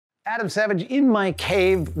Adam Savage in my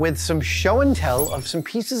cave with some show and tell of some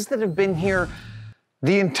pieces that have been here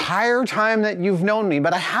the entire time that you've known me,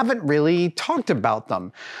 but I haven't really talked about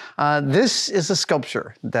them. This is a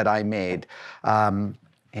sculpture that I made in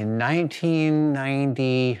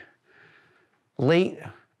 1990, late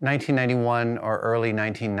 1991 or early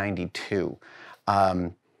 1992.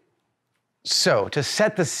 So to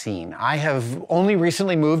set the scene, I have only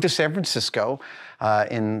recently moved to San Francisco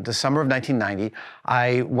in the summer of 1990.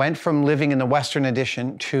 I went from living in the Western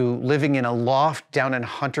Addition to living in a loft down in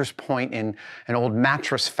Hunters Point in an old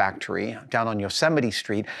mattress factory down on Yosemite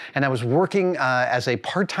Street. And I was working as a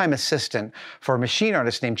part-time assistant for a machine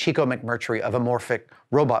artist named Chico McMurtry of Amorphic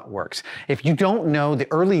Robot Works. If you don't know, the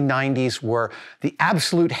early 90s were the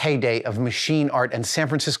absolute heyday of machine art, and San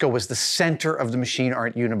Francisco was the center of the machine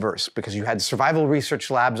art universe because you had survival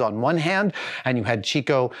research labs on one hand, and you had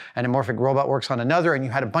Chico and Amorphic Robot Works on another, and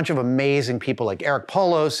you had a bunch of amazing people like Eric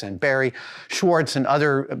Paulos and Barry Schwartz and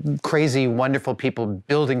other crazy, wonderful people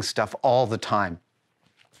building stuff all the time.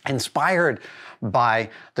 Inspired by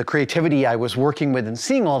the creativity I was working with and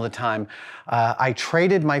seeing all the time, I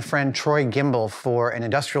traded my friend Troy Gimbel for an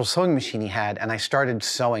industrial sewing machine he had, and I started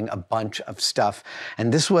sewing a bunch of stuff.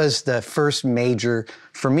 And this was the first major,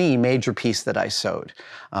 for me, major piece that I sewed.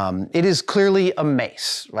 It is clearly a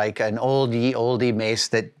mace, like an oldie mace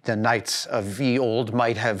that the knights of ye old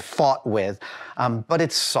might have fought with, but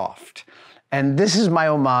it's soft. And this is my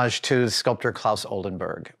homage to the sculptor Claes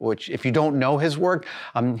Oldenburg, which, if you don't know his work,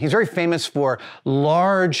 he's very famous for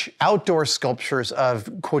large outdoor sculptures of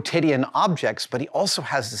quotidian objects, but he also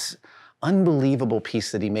has this unbelievable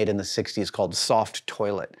piece that he made in the 60s called Soft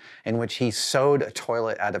Toilet, in which he sewed a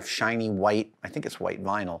toilet out of shiny white, I think it's white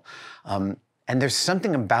vinyl. And there's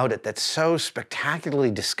something about it that's so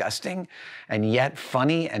spectacularly disgusting and yet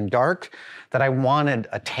funny and dark that I wanted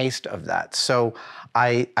a taste of that. So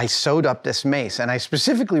I sewed up this mace, and I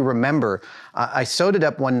specifically remember I sewed it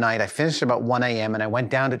up one night. I finished about 1 a.m. and I went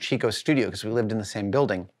down to Chico's studio because we lived in the same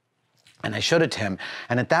building. And I showed it to him.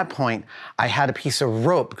 And at that point, I had a piece of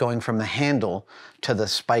rope going from the handle to the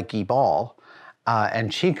spiky ball.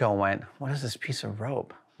 And Chico went, "What is this piece of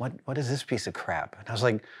rope? What is this piece of crap?" And I was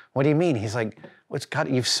like, "What do you mean?" He's like, "Well,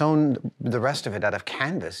 you've sewn the rest of it out of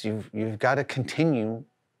canvas. You've got to continue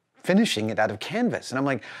finishing it out of canvas." And I'm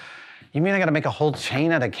like, "You mean I got to make a whole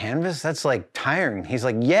chain out of canvas? That's like tiring." He's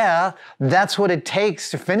like, "Yeah, that's what it takes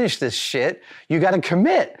to finish this shit. You got to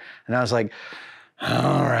commit." And I was like,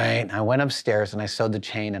 "All right." I went upstairs and I sewed the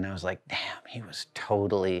chain, and I was like, damn, he was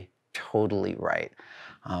totally right.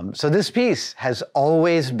 So this piece has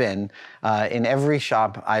always been in every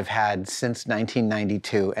shop I've had since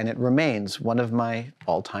 1992, and it remains one of my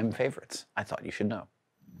all-time favorites. I thought you should know.